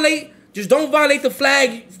want, violate. Just don't violate the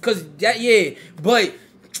flag, cause yeah. But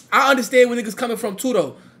I understand where niggas coming from too,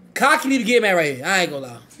 though. Cocky need to get mad right here. I ain't gonna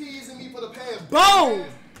lie. Teasing me for the past. Boom.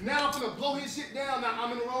 Now I'm gonna blow his shit down. Now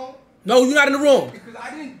I'm in the wrong. No, you're not in the wrong. Because I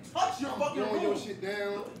didn't touch your fucking Blowing room. your shit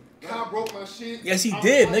down. Kyle broke my shit. Yes, he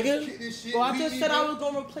did, nigga. Bro, I just said I was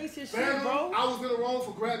gonna replace his shit, Fanum, bro. I was in the wrong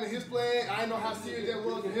for grabbing his flag. I didn't know how serious that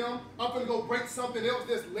was to him. I'm gonna go break something else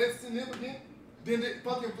that's less significant than the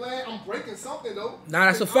fucking flag. I'm breaking something though. Nah,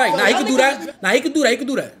 that's a fact. Nah, he can do that. Nah, he can do that. He can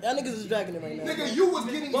do that. Y'all niggas is dragging it right now. Nigga, you was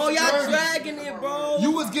getting Bro, y'all sturdy. dragging it, bro.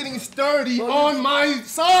 You was getting sturdy on my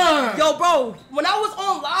sign. Yo, bro, when I was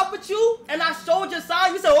on live with you and I showed your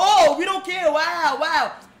sign, you said, oh, we don't care.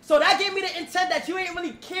 Wow. So that gave me the intent that you ain't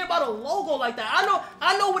really care about a logo like that.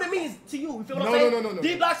 I know what it means to you. You feel what I'm saying? No.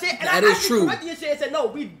 D-block shit. And That I is actually true. corrected your shit and said, no,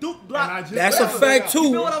 we Duke block. That's a fact too.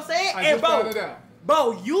 You feel what I'm saying? I And just found it out.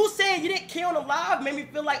 bro, you saying you didn't care on the live made me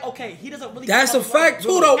feel like, okay, he doesn't really That's care a about the fact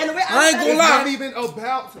logo. too, though. And the way I ain't said gonna it- It's not lie. even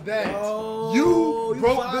about that. Oh, you you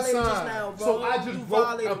broke the violated just sign. now, bro. So I just You wrote a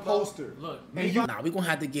violated, bro. poster. Look, Nah, we gonna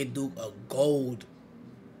have to get Duke a gold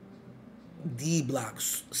D-block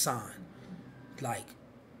sign. Like,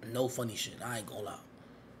 no funny shit. I ain't gonna lie.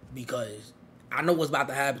 Because I know what's about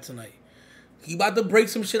to happen tonight. He about to break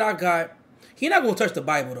some shit I got. He not gonna touch the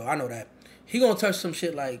Bible though. I know that. He gonna touch some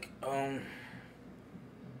shit like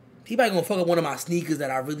he probably gonna fuck up one of my sneakers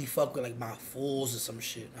that I really fuck with, like my Fulls or some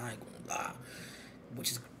shit. I ain't gonna lie.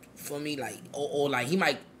 Which is for me like or like he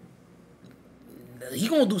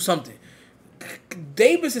gonna do something.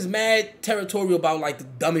 Davis is mad territorial about like the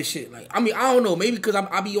dumbest shit. Like I mean I don't know, maybe because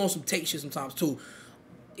I be on some take shit sometimes too.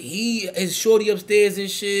 He is shorty upstairs and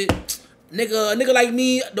shit. A nigga like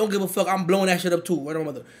me don't give a fuck. I'm blowing that shit up too. Word on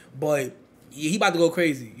mother. But yeah, he about to go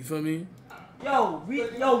crazy. You feel me? Yo, we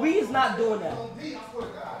is not doing that.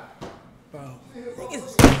 Bro.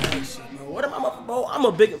 Niggas is shit, bro. What am I up, bro?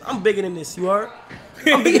 I'm bigger than this, you heard?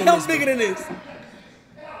 I'm bigger than this.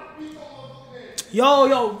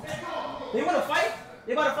 Yo. They wanna fight?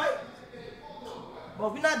 They about to fight? Bro,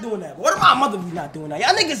 we not doing that. What about my mother? We not doing that.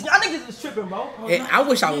 Y'all niggas is tripping, bro. Hey, I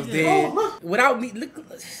wish I was there. Bro, look. Without me, look.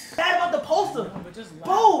 Bad about the poster.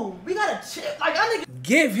 Bro, we gotta chip. Like, y'all niggas.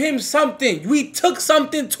 Give him something. We took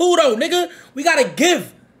something too, though, nigga. We gotta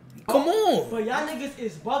give. Come on. But y'all niggas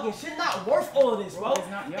is bugging. Shit not worth all of this, bro.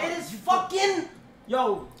 It is fucking.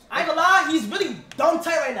 Yo, I ain't gonna lie. He's really dumb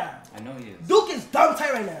tight right now. I know he is. Duke is dumb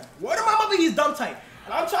tight right now. Word of my mother, he's dumb tight.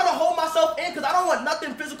 And I'm trying to hold myself in because I don't want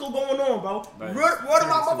nothing physical going on, bro. Right. Word of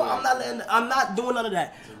my mother, I'm not doing none of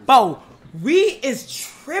that. Bro, we is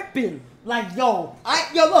tripping. Like, yo,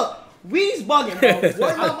 look, we's bugging, bro.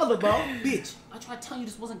 Word of my mother, bro. Bitch. I tried telling you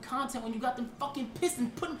this wasn't content when you got them fucking pissed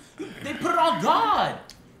and they put it on God.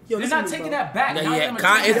 Yo, They're listen not to me, taking bro. that back. Yeah, Now yeah. they're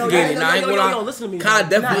Kai taking that instigated. back. Nah, I ain't gonna lie. Listen to me. Kai bro.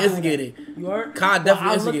 definitely Nah, instigated. You heard? Kai definitely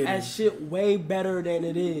I instigated. look at shit way better than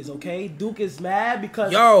it is, okay? Duke is mad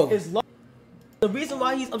because Yo. his logo. The reason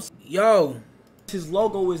why he's upset, Yo. his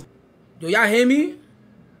logo is. Yo, y'all hear me? You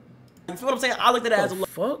feel what I'm saying? I looked at it as a The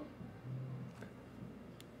fuck?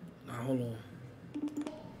 Nah, hold on.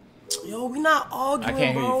 Yo, we not arguing, I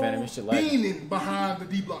can't hear you, bro. Fanum. It's shit like. Meaning behind the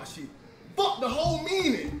D-block shit. Fuck the whole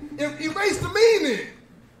meaning. Erase the meaning.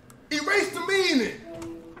 Erase the meaning.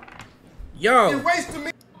 Yo. Erase the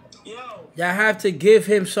meaning. Y'all have to give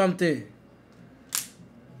him something.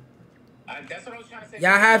 That's what I was trying to say.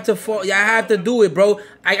 Y'all have to do it, bro.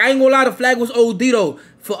 I ain't gonna lie, the flag was OD though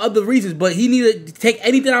for other reasons, but he needed to take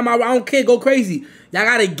anything out of my. I don't care, go crazy. Y'all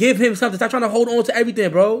gotta give him something. Stop trying to hold on to everything,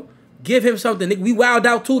 bro. Give him something. Nigga, we wild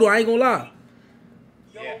out too though. I ain't gonna lie.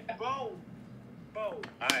 Yo, bro.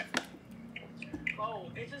 Alright. Bro,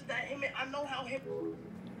 it's just that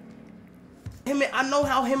I know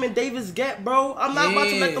how him and Davis get, bro. I'm not about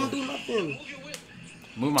to let them do nothing.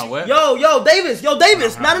 Move my whip. Yo, Davis. No,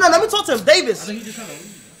 let me talk to him. Davis.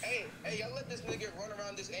 Hey, y'all let this nigga run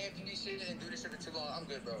around this AMPD shit and do this shit for too long. I'm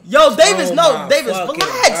good, bro. Yo, Davis, Oh Davis, my fucking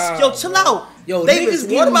relax. God, Yo, chill out. Yo, Davis, niggas what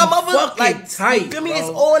getting my mother fucking like tight, you feel me? bro. It's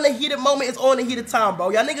all in the heated moment. It's all in the heated time, bro.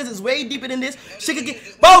 Y'all niggas is way deeper than this. Shit could get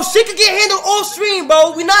handled off stream,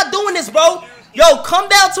 bro. We not doing this, bro. Yo, come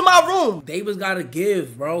down to my room. Davis gotta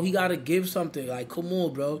give, bro. He gotta give something. Like, come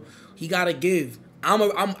on, bro. He gotta give.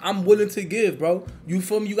 I'm willing to give, bro. You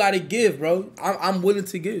feel me? You gotta give, bro. I'm willing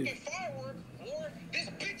to give. Firework, or this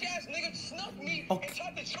bitch ass nigga snuffed me and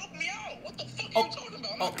tried to choke me out. What the fuck are you talking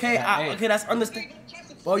about? Okay, okay, that's understand.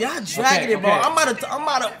 Bro, y'all dragging it, bro. I'm out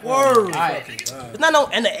of word. It's not no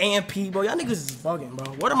and the AMP, bro. Y'all niggas is bugging,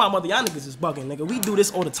 bro. Word of my mother, y'all niggas is bugging, nigga. We do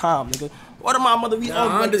this all the time, nigga. Word of my mother, we all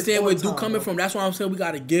I understand where Duke coming bro. from. That's why I'm saying we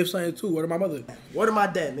gotta give something too. Word of my mother. Word of my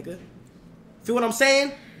dad, nigga. Feel what I'm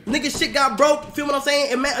saying? Niggas shit got broke. Feel what I'm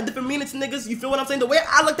saying? It meant a different meaning to niggas. You feel what I'm saying? The way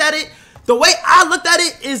I looked at it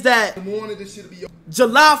is that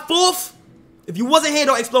July 4th, if you wasn't here,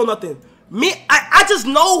 don't explode nothing. I just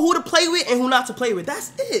know who to play with and who not to play with.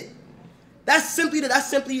 That's it. That's simply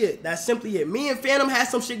it. Me and Fanum had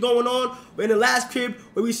some shit going on. We're in the last crib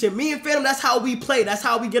where we said, me and Fanum, that's how we play. That's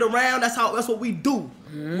how we get around. That's what we do.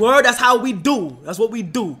 Word, that's how we do. That's what we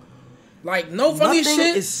do. Like, no funny Nothing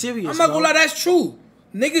shit. is serious, I'm not bro. gonna lie, that's true.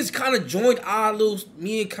 Niggas kind of joined our little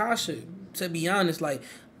me and Kasha. To be honest, like,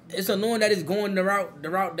 it's annoying that it's going the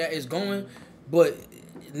route that it's going, but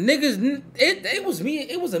niggas, it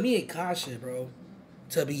was a me and Kasha, bro.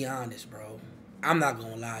 To be honest, bro, I'm not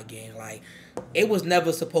gonna lie again. Like, it was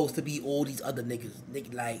never supposed to be all these other niggas.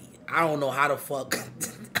 Like, I don't know how the fuck.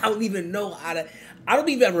 I don't even know how to. I don't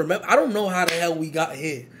even remember. I don't know how the hell we got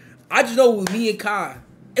here. I just know it was me and Kai.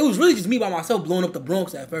 It was really just me by myself blowing up the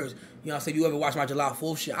Bronx at first. You know what I'm saying? You ever watch my July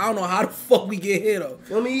 4th shit? I don't know how the fuck we get here, though.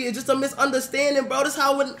 Feel me? It's just a misunderstanding, bro. This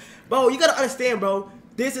how it... Bro, you gotta understand, bro.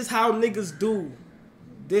 This is how niggas do.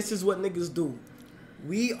 This is what niggas do.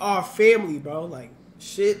 We are family, bro. Like,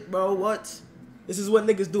 shit, bro, what? This is what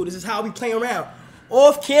niggas do. This is how we play around.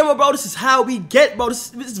 Off camera, bro, this is how we get, bro.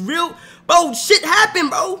 This is real. Bro, shit happen,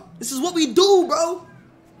 bro. This is what we do, bro.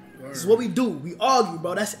 This is what we do. We argue,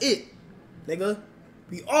 bro. That's it, nigga.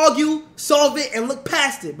 We argue, solve it, and look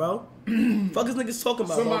past it, bro. Fuck is niggas talking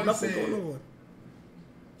about, bro? Nothing going on.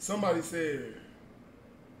 Somebody said...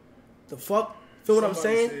 The fuck? Feel what I'm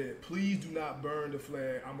saying? Said, please do not burn the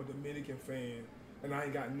flag. I'm a Dominican fan, and I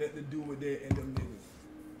ain't got nothing to do with that and them niggas.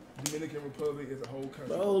 Dominican Republic is a whole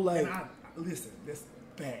country. Bro, like... And listen, that's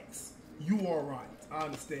facts. You are right. I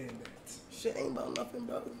understand that. Shit ain't about nothing,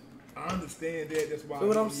 bro. I understand that. That's why. Feel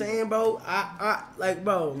what I'm saying, bro? Like,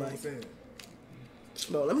 bro, You know like... what I'm saying?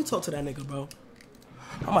 Bro, let me talk to that nigga, bro.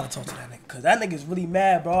 I'm about to talk to that nigga, because that nigga's really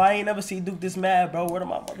mad, bro. I ain't never seen Duke this mad, bro. Word of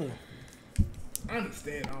my mother. I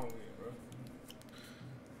understand all of it,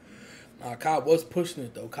 bro. Nah, Kai was pushing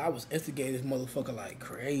it, though. Kai was instigating this motherfucker like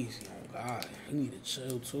crazy. Oh, God. He need to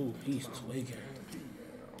chill, too. He's tweaking.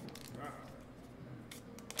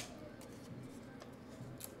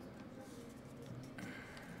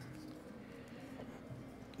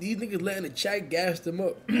 These niggas letting the chat gas them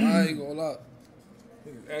up. I ain't gonna lie.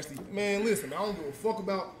 Niggas actually, man, listen, I don't give a fuck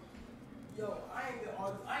about. Yo, I ain't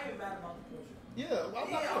mad about the portrait. Yeah, well,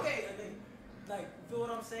 I'm not. Okay. Like, feel what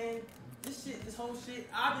I'm saying? This whole shit,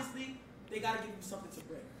 obviously, they gotta give you something to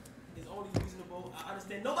break. It's only reasonable. I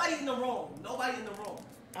understand. Nobody's in the wrong.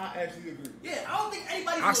 I actually agree. Yeah, I don't think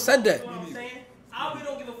anybody's in the I wrong. said that. You feel what I'm saying? I really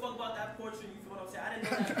don't give a fuck about that portrait. You feel what I'm saying? I didn't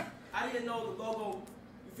know that. I didn't know the logo,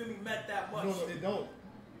 you feel me, meant that much. No, it don't.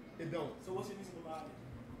 It don't. So what's your reason behind it?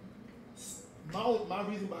 My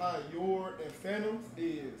reason behind your and Fanum's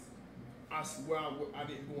is I swear I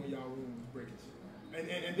didn't go in y'all rooms breaking shit.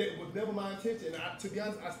 And that was never my intention. And to be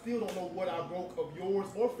honest, I still don't know what I broke of yours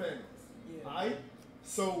or Fanum's. Yeah. Alright?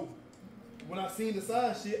 So when I seen the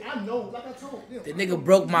side shit, I know, like I told them. The nigga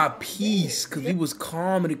broke my peace because we was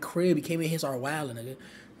calm in the crib. He came in here and started wilding, nigga.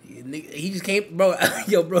 He just came, bro.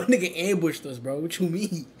 Yo, bro, nigga ambushed us, bro. What you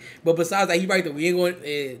mean? But besides that, he right there. We ain't going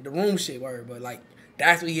the room shit, word. But like,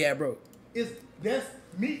 that's what he had, bro. That's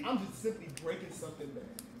me. I'm just simply breaking something back.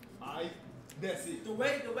 Alright, that's it. The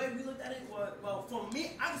way we looked at it was, well, for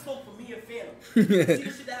me, I just spoke for me and Fanum. See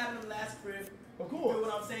the shit that happened in the last crib. Of course. You know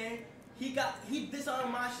what I'm saying? He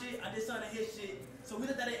disarmed my shit. I disarmed his shit. So we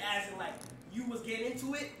looked at it as in like, you was getting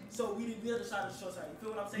into it, so we didn't decide to show something. You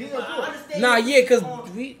feel what I'm saying? Yeah, but I understand. Nah, yeah, cause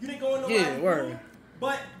you didn't go in yeah, word.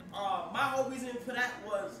 But my whole reason for that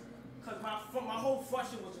was cause my whole front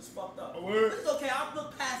shit was just fucked up. Word. It's okay. I'll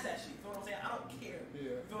look past that shit. You feel what I'm saying? I don't care. Yeah.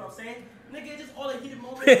 You feel what I'm saying? Nigga, it's just all the heated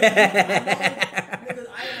moments. Niggas, I ain't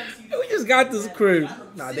never see this. We just got this crib.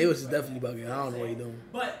 Like, Nah, Davis is definitely bugging. I don't know what he doing.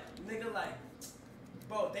 But nigga, like,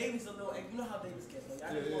 bro, Davis a little. You know how Davis gets. Like,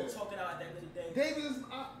 I just want to talk it out at the end of the day. Davis,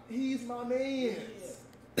 he's my man.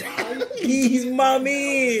 He's my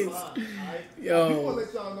man. Yo. I want to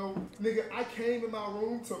let y'all know, nigga, I came in my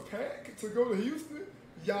room to pack to go to Houston.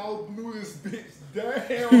 Y'all blew this bitch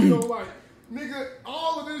down. So like, nigga,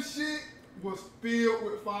 all of this shit was filled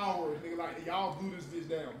with fireworks. Nigga, like, y'all blew this bitch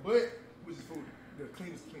down. But, which is for the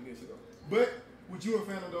cleanest clean that shit up. But, with you and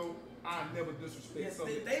Fanum though, I never disrespect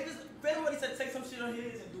something. Davis, Fanum already said take some shit on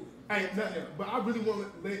his and do it. Ain't nothing. But I really want to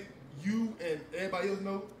let you and everybody else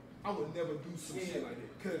know I would never do some shit like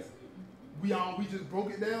that. Because we just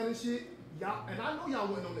broke it down and shit. Y'all, and I know y'all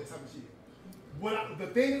wasn't on that type of shit. The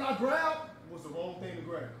thing that I grabbed was the wrong thing to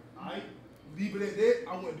grab. Alright? Leave it at that.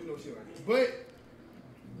 I wouldn't do no shit like that. But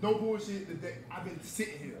no bullshit. I've been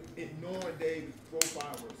sitting here ignoring Davis throw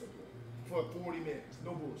fireworks up there for 40 minutes.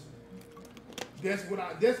 No bullshit. That's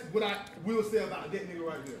what I will say about that nigga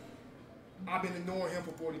right there. I've been ignoring him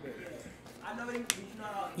for 40 minutes. I know you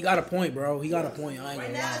not. He got a point, bro. He got a point. I ain't Right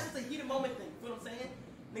gonna now, lie. it's just a heated moment thing. You know what I'm saying?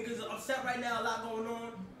 Niggas are upset right now. A lot going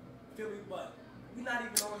on. Feel me? But we not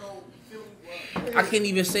even on no. Feel me? What? I can't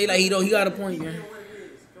even say like he got a point, man. Feel what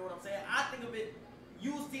it is. Feel what I'm saying? I think of it.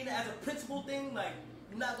 You seen it as a principle thing. Like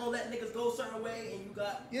you're not gonna let niggas go a certain way, and you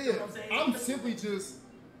got. Yeah, You know what I'm saying? I'm simply just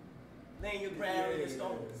laying your ground and your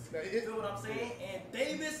stones. You feel what I'm saying? And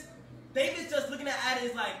Davis just looking at it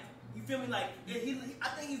as like, you feel me? Like I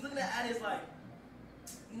think he's looking at it as like,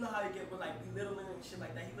 you know how you get with like belittling and shit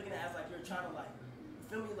like that. He's looking at it as like you're trying to like,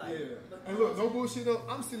 you feel me? Like yeah. And look, no bullshit though.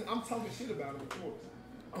 I'm talking shit about him, of course.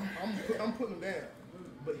 I'm putting him down.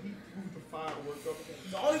 But he moved the fireworks up.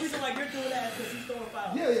 The only reason like you're doing that is because he's throwing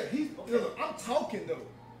fireworks. Yeah. Look, I'm talking though.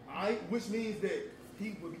 Alright? Which means that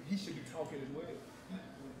he should be talking as well.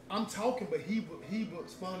 I'm talking, but he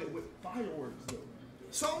responded with fireworks though.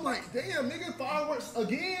 So I'm like, damn, nigga, fireworks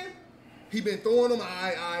again? He been throwing them.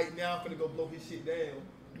 Alright, now I'm finna go blow his shit down.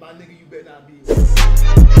 My nigga, you better not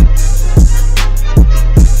be.